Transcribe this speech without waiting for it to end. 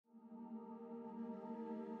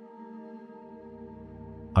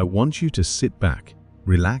I want you to sit back,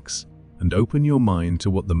 relax, and open your mind to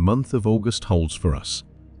what the month of August holds for us.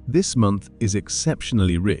 This month is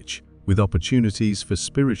exceptionally rich with opportunities for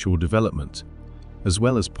spiritual development, as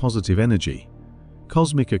well as positive energy,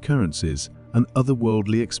 cosmic occurrences, and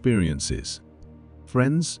otherworldly experiences.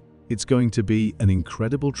 Friends, it's going to be an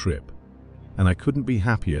incredible trip, and I couldn't be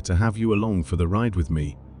happier to have you along for the ride with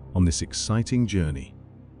me on this exciting journey.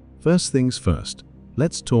 First things first,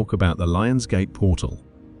 let's talk about the Lion's Gate portal,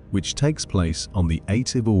 which takes place on the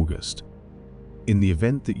 8th of August. In the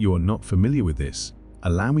event that you are not familiar with this,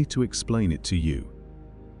 allow me to explain it to you.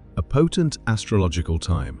 A potent astrological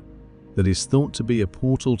time that is thought to be a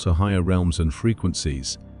portal to higher realms and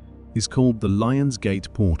frequencies is called the Lion's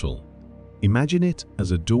Gate portal. Imagine it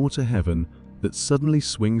as a door to heaven that suddenly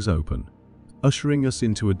swings open, ushering us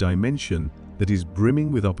into a dimension that is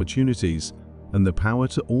brimming with opportunities and the power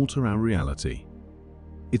to alter our reality.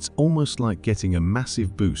 It's almost like getting a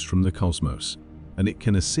massive boost from the cosmos, and it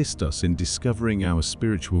can assist us in discovering our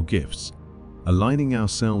spiritual gifts, aligning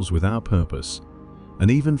ourselves with our purpose, and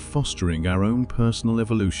even fostering our own personal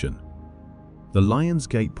evolution. The Lion's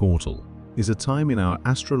Gate portal is a time in our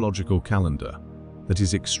astrological calendar that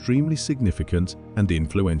is extremely significant and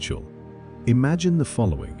influential. Imagine the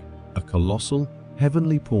following: a colossal,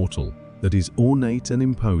 heavenly portal that is ornate and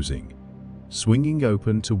imposing, swinging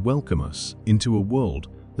open to welcome us into a world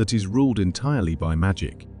that is ruled entirely by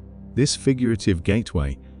magic. This figurative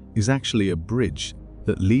gateway is actually a bridge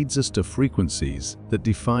that leads us to frequencies that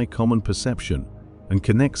defy common perception and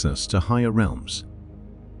connects us to higher realms.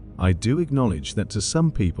 I do acknowledge that to some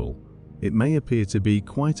people, it may appear to be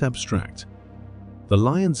quite abstract. The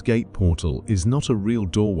Lion's Gate portal is not a real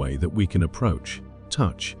doorway that we can approach,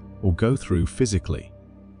 touch, or go through physically.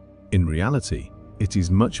 In reality, it is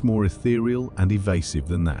much more ethereal and evasive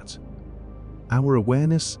than that. Our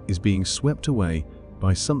awareness is being swept away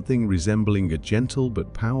by something resembling a gentle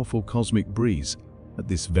but powerful cosmic breeze at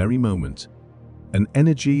this very moment, an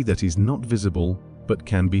energy that is not visible but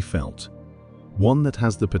can be felt, one that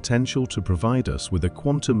has the potential to provide us with a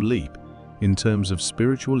quantum leap in terms of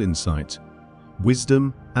spiritual insight,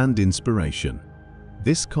 wisdom, and inspiration.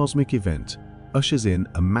 This cosmic event ushers in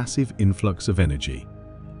a massive influx of energy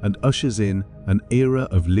and ushers in an era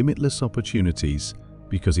of limitless opportunities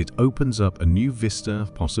because it opens up a new vista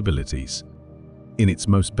of possibilities. In its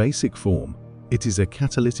most basic form, it is a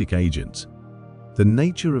catalytic agent. The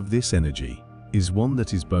nature of this energy is one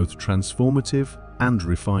that is both transformative and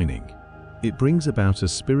refining. It brings about a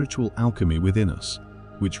spiritual alchemy within us,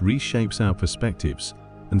 which reshapes our perspectives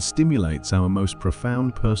and stimulates our most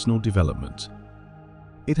profound personal development.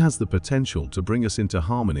 It has the potential to bring us into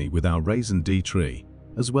harmony with our raison d'être,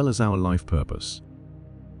 as well as our life purpose.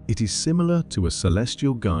 It is similar to a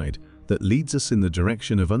celestial guide that leads us in the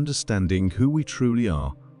direction of understanding who we truly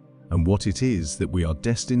are and what it is that we are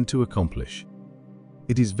destined to accomplish.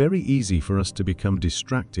 It is very easy for us to become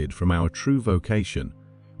distracted from our true vocation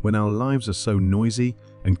when our lives are so noisy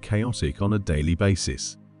and chaotic on a daily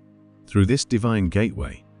basis. Through this divine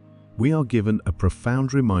gateway, we are given a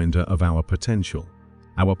profound reminder of our potential,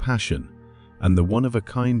 our passion, and the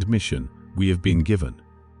one-of-a-kind mission we have been given.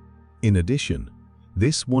 In addition,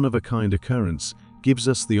 this one-of-a-kind occurrence gives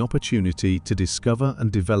us the opportunity to discover and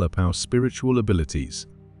develop our spiritual abilities.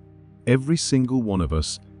 Every single one of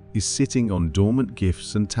us is sitting on dormant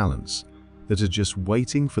gifts and talents that are just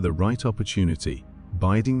waiting for the right opportunity,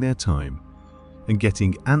 biding their time, and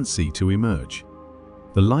getting antsy to emerge.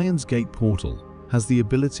 The Lion's Gate portal has the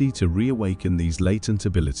ability to reawaken these latent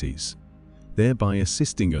abilities, thereby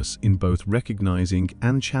assisting us in both recognizing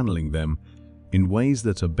and channeling them in ways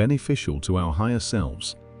that are beneficial to our higher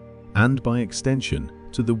selves and, by extension,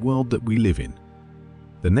 to the world that we live in.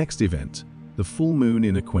 The next event, the full moon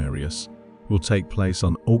in Aquarius, will take place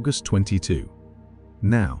on August 22.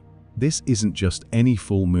 Now, this isn't just any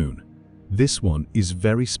full moon. This one is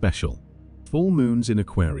very special. Full moons in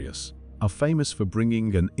Aquarius are famous for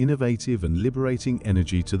bringing an innovative and liberating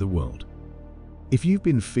energy to the world. If you've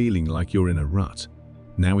been feeling like you're in a rut,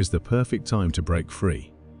 now is the perfect time to break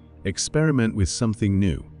free. Experiment with something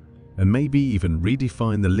new, and maybe even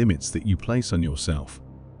redefine the limits that you place on yourself.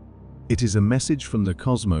 It is a message from the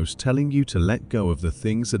cosmos telling you to let go of the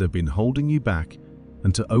things that have been holding you back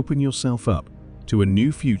and to open yourself up to a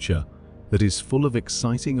new future that is full of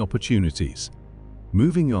exciting opportunities.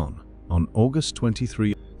 Moving on August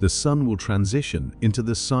 23, the Sun will transition into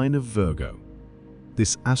the sign of Virgo.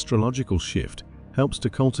 This astrological shift helps to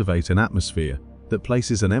cultivate an atmosphere that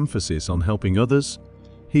places an emphasis on helping others,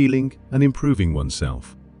 healing, and improving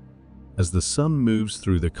oneself. As the Sun moves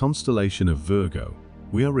through the constellation of Virgo,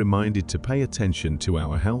 we are reminded to pay attention to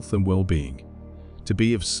our health and well-being, to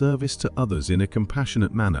be of service to others in a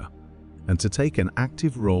compassionate manner, and to take an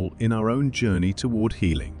active role in our own journey toward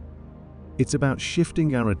healing. It's about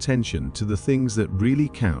shifting our attention to the things that really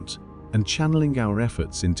count and channeling our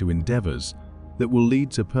efforts into endeavors that will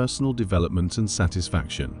lead to personal development and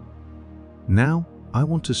satisfaction. Now, I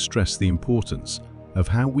want to stress the importance of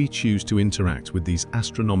how we choose to interact with these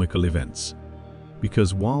astronomical events,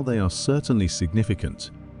 because while they are certainly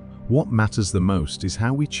significant, what matters the most is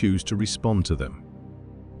how we choose to respond to them.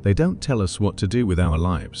 They don't tell us what to do with our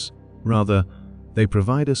lives. Rather, they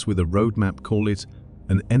provide us with a roadmap, call it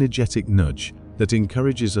an energetic nudge that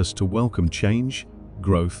encourages us to welcome change,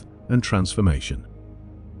 growth, and transformation.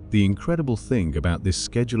 The incredible thing about this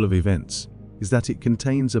schedule of events is that it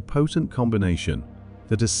contains a potent combination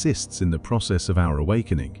that assists in the process of our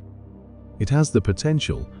awakening. It has the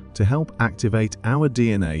potential to help activate our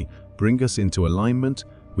DNA, bring us into alignment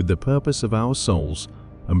with the purpose of our souls,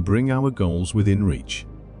 and bring our goals within reach.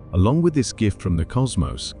 Along with this gift from the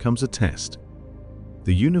cosmos comes a test.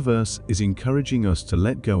 The universe is encouraging us to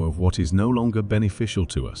let go of what is no longer beneficial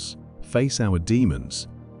to us, face our demons,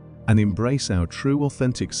 and embrace our true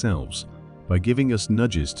authentic selves by giving us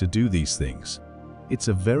nudges to do these things. It's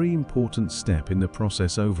a very important step in the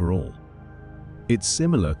process overall. It's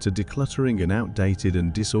similar to decluttering an outdated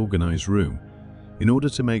and disorganized room in order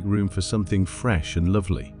to make room for something fresh and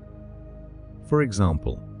lovely. For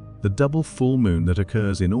example, the double full moon that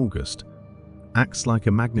occurs in August acts like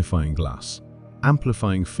a magnifying glass,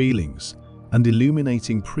 amplifying feelings and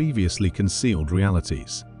illuminating previously concealed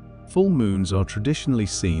realities. Full moons are traditionally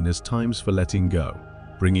seen as times for letting go,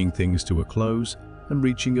 bringing things to a close and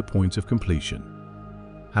reaching a point of completion.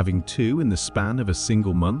 Having two in the span of a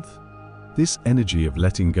single month, this energy of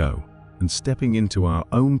letting go and stepping into our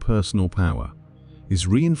own personal power is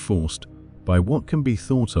reinforced by what can be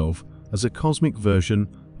thought of as a cosmic version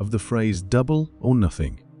of the phrase double or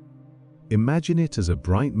nothing. Imagine it as a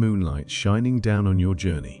bright moonlight shining down on your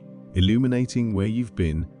journey, illuminating where you've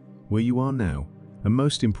been, where you are now, and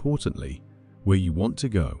most importantly, where you want to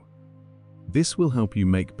go. This will help you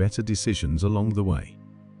make better decisions along the way.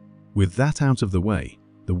 With that out of the way,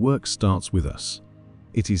 the work starts with us.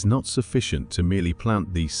 It is not sufficient to merely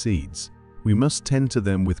plant these seeds. We must tend to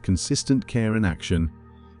them with consistent care and action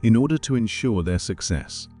in order to ensure their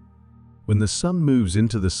success. When the sun moves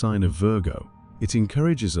into the sign of Virgo, it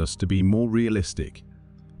encourages us to be more realistic,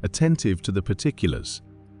 attentive to the particulars,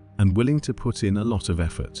 and willing to put in a lot of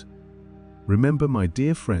effort. Remember, my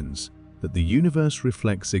dear friends, that the universe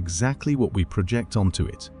reflects exactly what we project onto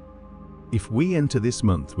it. If we enter this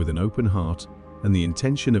month with an open heart and the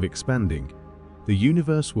intention of expanding, the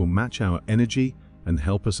universe will match our energy and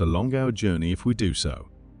help us along our journey if we do so.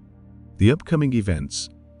 The upcoming events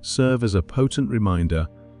serve as a potent reminder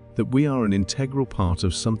that we are an integral part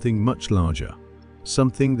of something much larger,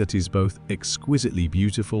 something that is both exquisitely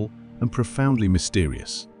beautiful and profoundly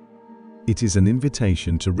mysterious. It is an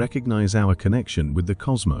invitation to recognize our connection with the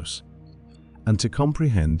cosmos and to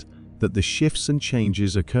comprehend that the shifts and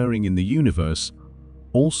changes occurring in the universe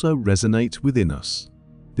also resonate within us.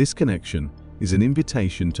 This connection is an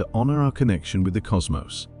invitation to honor our connection with the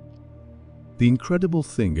cosmos. The incredible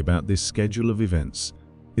thing about this schedule of events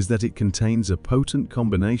is that it contains a potent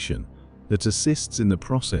combination that assists in the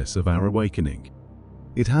process of our awakening.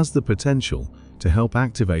 It has the potential to help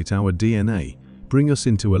activate our DNA, bring us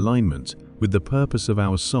into alignment with the purpose of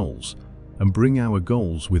our souls, and bring our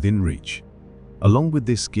goals within reach. Along with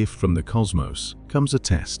this gift from the cosmos comes a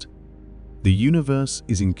test. The universe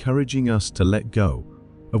is encouraging us to let go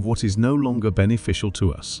of what is no longer beneficial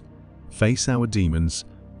to us, face our demons,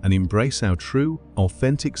 and embrace our true,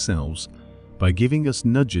 authentic selves by giving us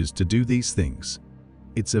nudges to do these things.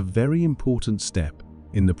 It's a very important step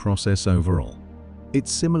in the process overall.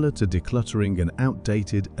 It's similar to decluttering an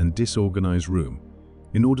outdated and disorganized room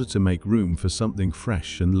in order to make room for something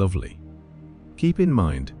fresh and lovely. Keep in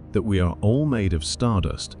mind that we are all made of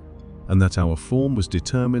stardust and that our form was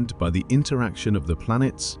determined by the interaction of the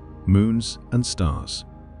planets, moons, and stars.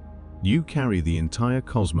 You carry the entire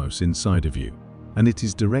cosmos inside of you, and it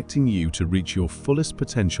is directing you to reach your fullest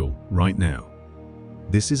potential right now.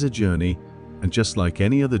 This is a journey, and just like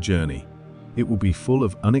any other journey, it will be full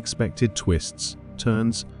of unexpected twists,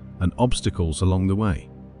 turns, and obstacles along the way.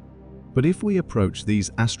 But if we approach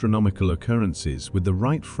these astronomical occurrences with the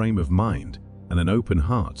right frame of mind and an open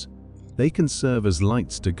heart, they can serve as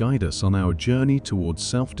lights to guide us on our journey towards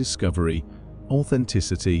self-discovery,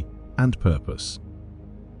 authenticity, and purpose.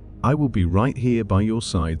 I will be right here by your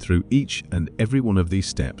side through each and every one of these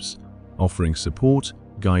steps, offering support,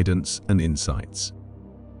 guidance, and insights.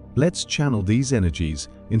 Let's channel these energies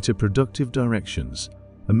into productive directions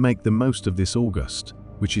and make the most of this August,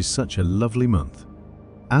 which is such a lovely month.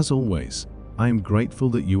 As always, I am grateful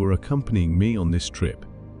that you are accompanying me on this trip.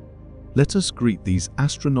 Let us greet these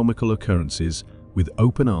astronomical occurrences with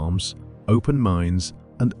open arms, open minds,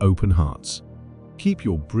 and open hearts. Keep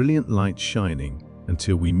your brilliant light shining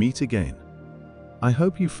until we meet again. I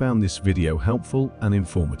hope you found this video helpful and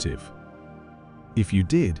informative. If you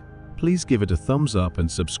did, please give it a thumbs up and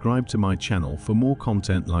subscribe to my channel for more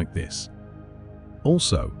content like this.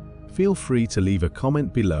 Also, feel free to leave a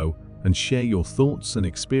comment below and share your thoughts and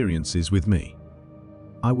experiences with me.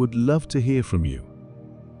 I would love to hear from you.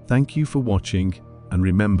 Thank you for watching, and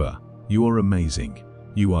remember, you are amazing,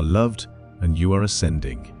 you are loved, and you are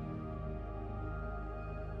ascending.